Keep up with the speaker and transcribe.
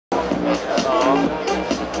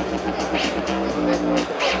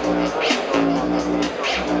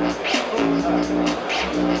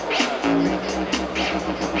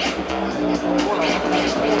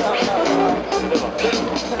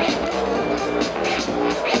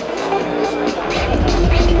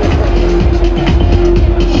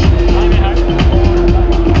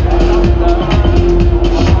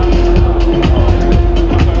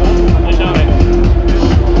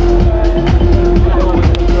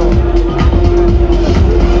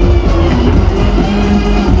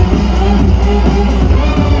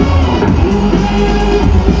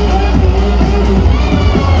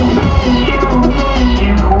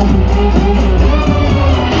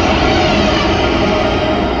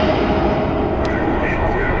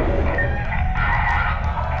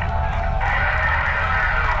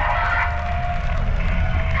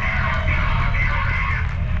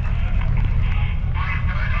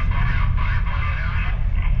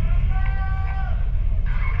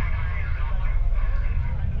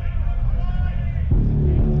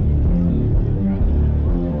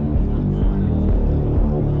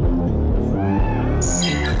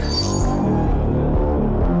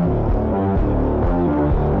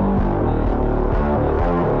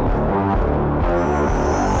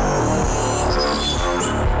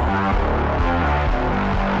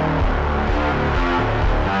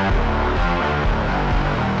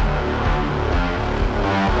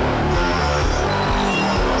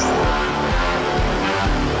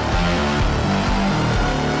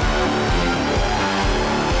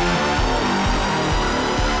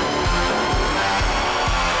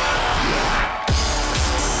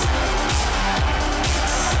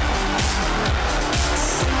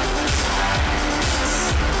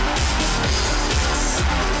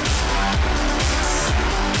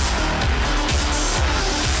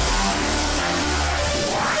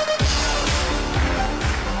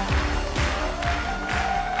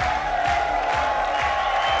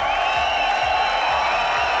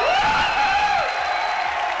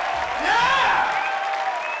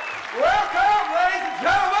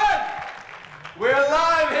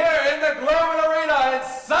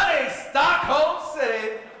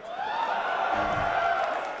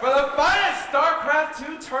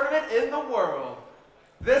in the world.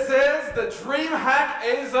 This is the DreamHack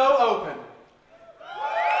EIZO Open.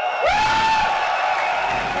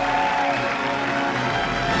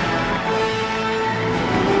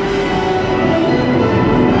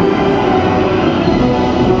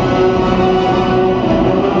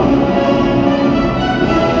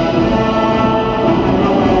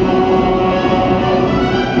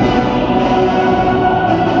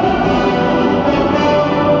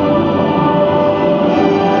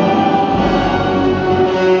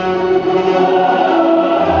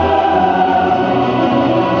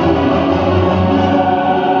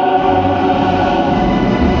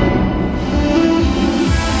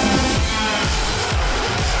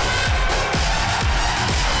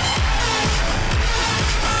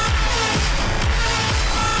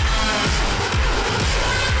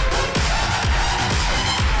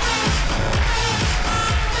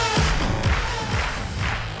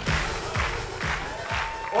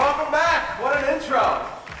 Welcome back. What an intro.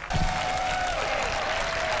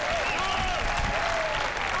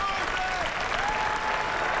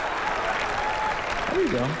 There you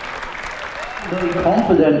go. Very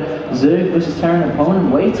confident Zerg versus Terran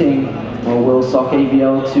opponent waiting. Well, will seger be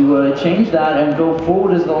able to change that and go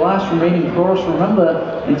forward as the last remaining chorus?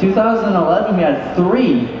 Remember, in 2011 we had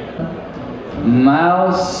 3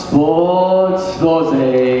 Mouse Sports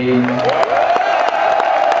ThorZaIN.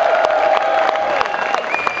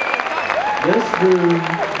 This dude,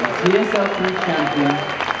 the TSL3 champion,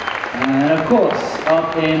 and of course,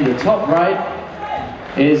 up in the top right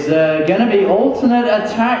is gonna be alternate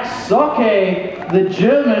attack seger, the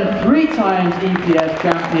German 3 times EPS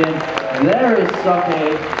champion. There is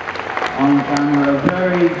seger on camera, a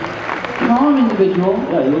very calm individual.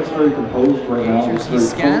 Yeah, he looks very composed right now. He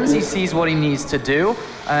scans, he sees what he needs to do,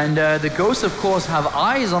 and the ghosts, of course, have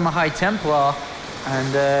eyes on the High Templar,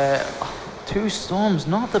 and 2 storms,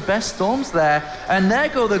 not the best storms there. And there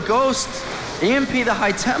go the ghosts. EMP the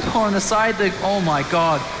High Templar on the side. Oh my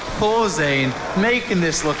god. ThorZaIN making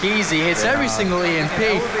this look easy. Hits every single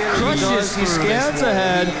EMP. Crushes, he scans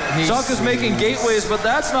ahead. seger's making gateways, but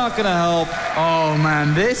that's not gonna help. Oh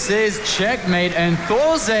man, this is checkmate, and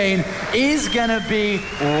ThorZaIN is gonna be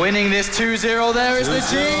winning this 2-0. There is the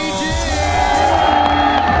GG!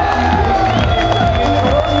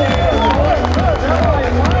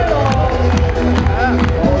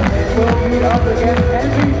 Up against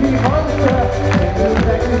MVP Monster in the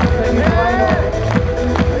second semi-final.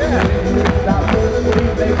 That first three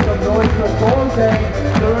makes some noise for ThorZaIN.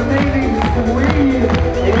 The remaining 3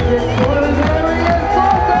 in this ThorZaIN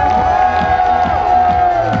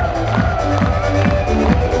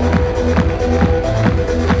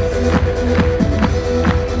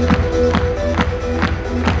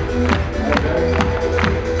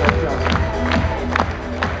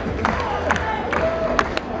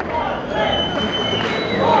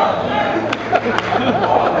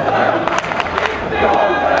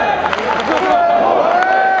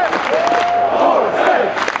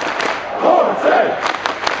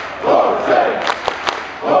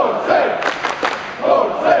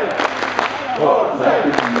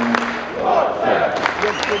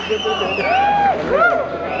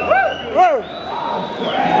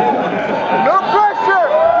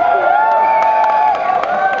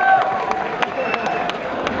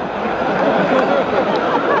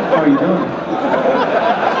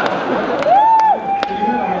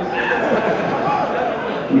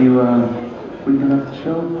Were you gonna have to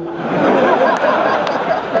show?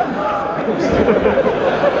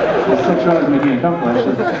 It's sexualized making a complaint,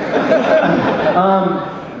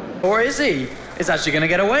 actually. Or is he? Is actually gonna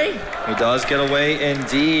get away? He does get away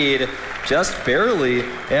indeed, just barely.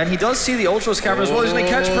 And he does see the Ultros camera as well. He's gonna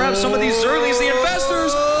catch perhaps some of these Zerglings, the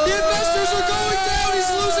investors. The investors are going down. He's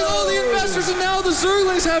losing all the investors, and now the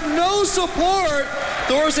Zerglings have no support.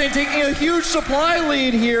 ThorZaIN taking a huge supply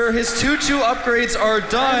lead here. His 2-2 upgrades are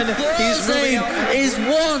done. He's really is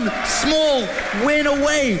one small win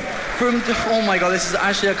away from, oh my god, this is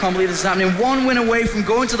actually, I can't believe this is happening. 1 win away from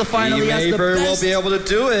going to the final. He may very well be able to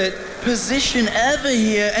do it. Position ever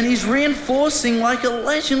here, and he's reinforcing like a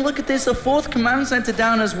legend. Look at this, a 4th command center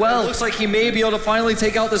down as well. It looks like he may be able to finally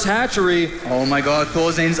take out this hatchery. Oh my god,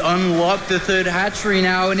 ThorZaIN's unlocked the 3rd hatchery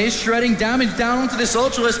now and is shredding damage down onto this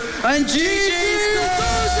Ultralist. And GG's for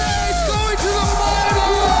ThorZaIN going to the final!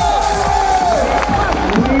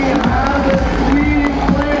 We have a leading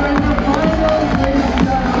player in the finals, ladies and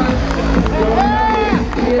gentlemen.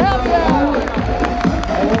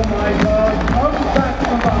 Oh my god, comes back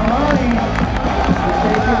from behind to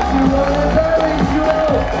take it to a very slow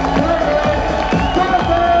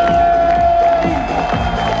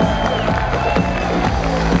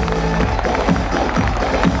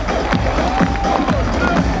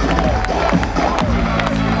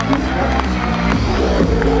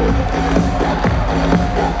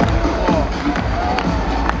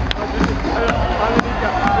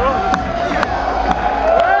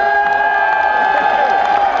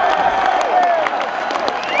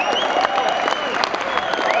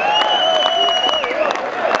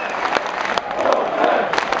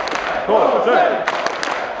The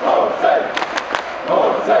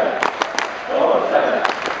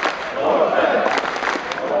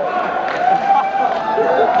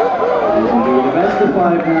best of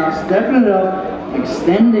 5 now, stepping it up,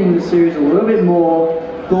 extending the series a little bit more.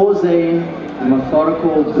 ThorZaIN, the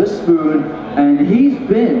methodical, the spoon, and he's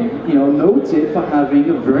been, noted for having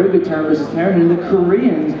a very good turn versus Terran. And the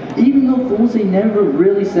Koreans, even though ThorZaIN never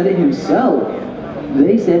really said it himself,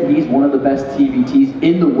 they said he's one of the best TVTs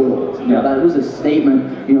in the world. That was a statement.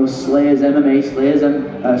 Slayer's MMA,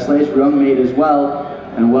 Slayer's roommate as well.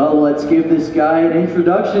 And well, let's give this guy an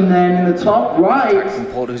introduction then in the top right.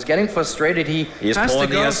 Who's getting frustrated. He's has pulling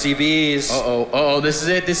to go. the SCVs. This is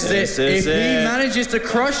it. If he manages to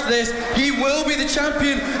crush this, he will be the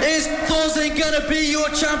champion. Is ThorZaIN gonna be your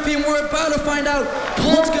champion? We're about to find out.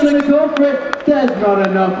 Paul's gonna go for it. There's not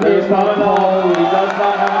enough. There's not enough. He does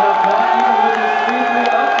not have enough time. Even with his speed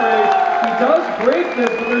upgrade, he does break this,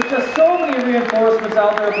 but there's just so many reinforcements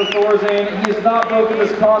out there for ThorZaIN. He has not broken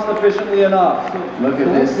this cost efficiently enough. Look at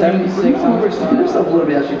this, 76. Overextended himself a little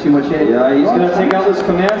bit, actually too much hit. Yeah, he's going to take out this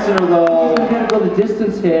command center though. He's going to go the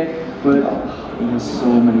distance here, but he has so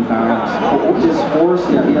many barracks. Holt is forced,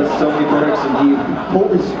 he has so many barracks, and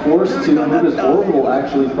Holt is forced to move his orbital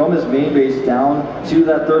actually from his main base down to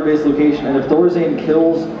that third base location. And if ThorZaIN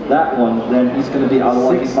kills that one, then he's going to be out of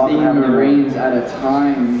luck. 16 Marines at a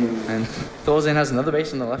time. And ThorZaIN has another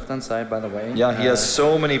base on the left-hand side, by the way. Yeah, he has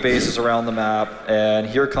so many bases around the map, and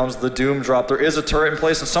here comes the Doom drop. There is a turret in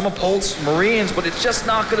place, and some of Holt's Marines, but it's just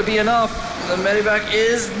not going to be enough. The medivac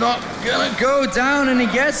is not gonna go down, and he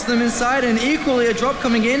gets them inside, and equally a drop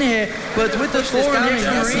coming in here. But with the Thor and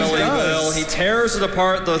the Marines, will. He tears it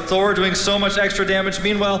apart. The Thor doing so much extra damage.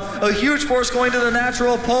 Meanwhile, a huge force going to the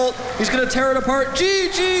natural Pult. He's going to tear it apart.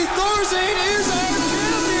 GG, ThorZaIN is our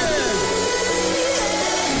champion.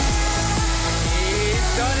 He's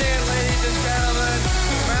done it, ladies and gentlemen.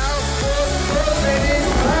 ThorZaIN is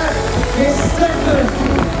back. His second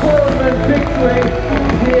tournament victory.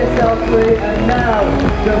 PSL3, and now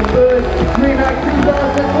the first DreamHack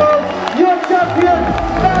 2012, your champion,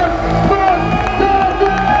 Markus!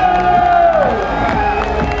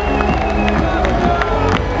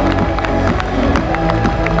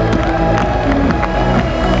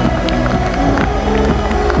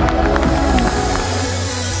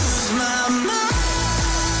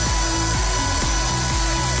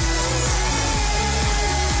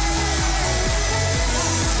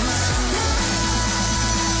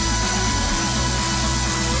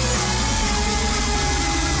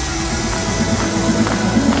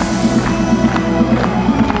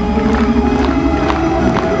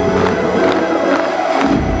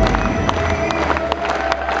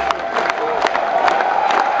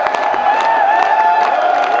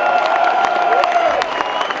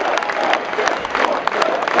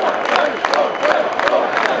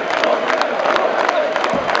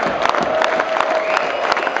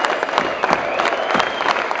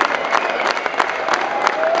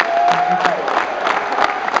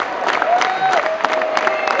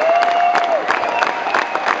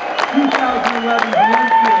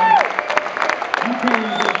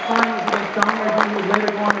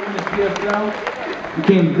 You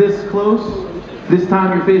came this close. This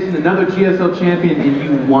time you're facing another GSL champion, and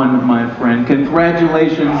you won, my friend.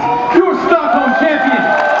 Congratulations, your Stockholm champion.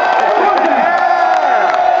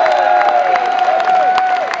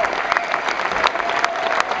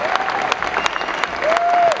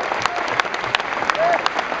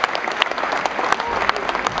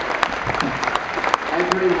 At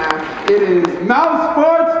DreamHack, it is Mouse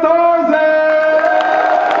Sports ThorZaIN!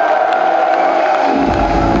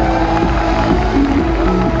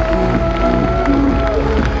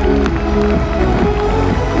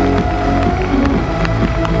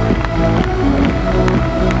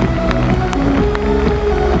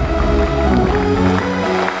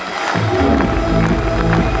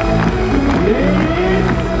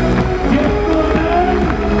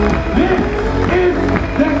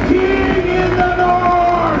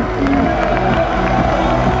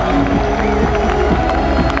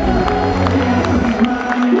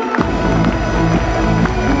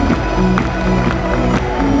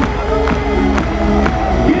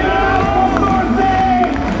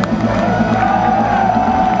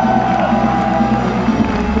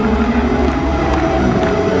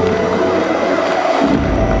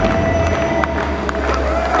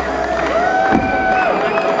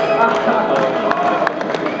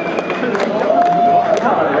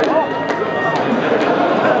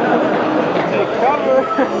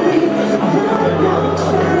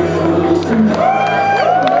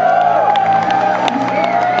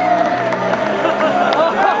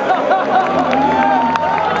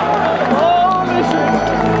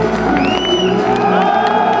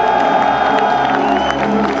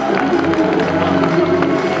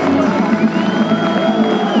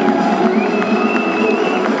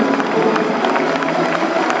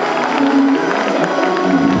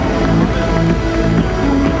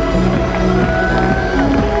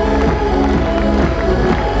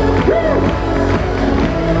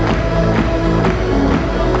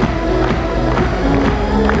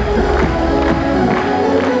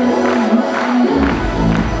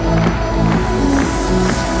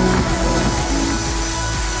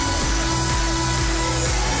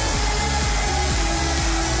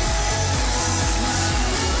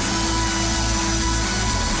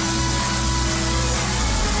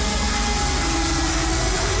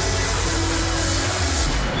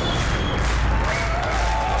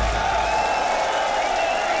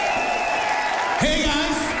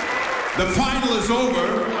 The final is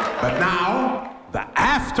over, but now the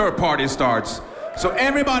after party starts. So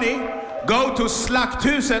everybody go to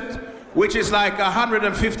Slakthuset, which is like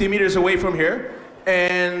 150 meters away from here,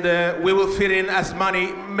 and we will fit in as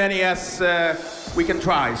many as we can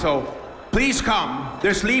try. So please come.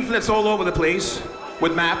 There's leaflets all over the place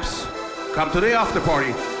with maps. Come to the after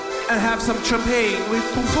party and have some champagne with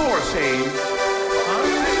ThorZaIN.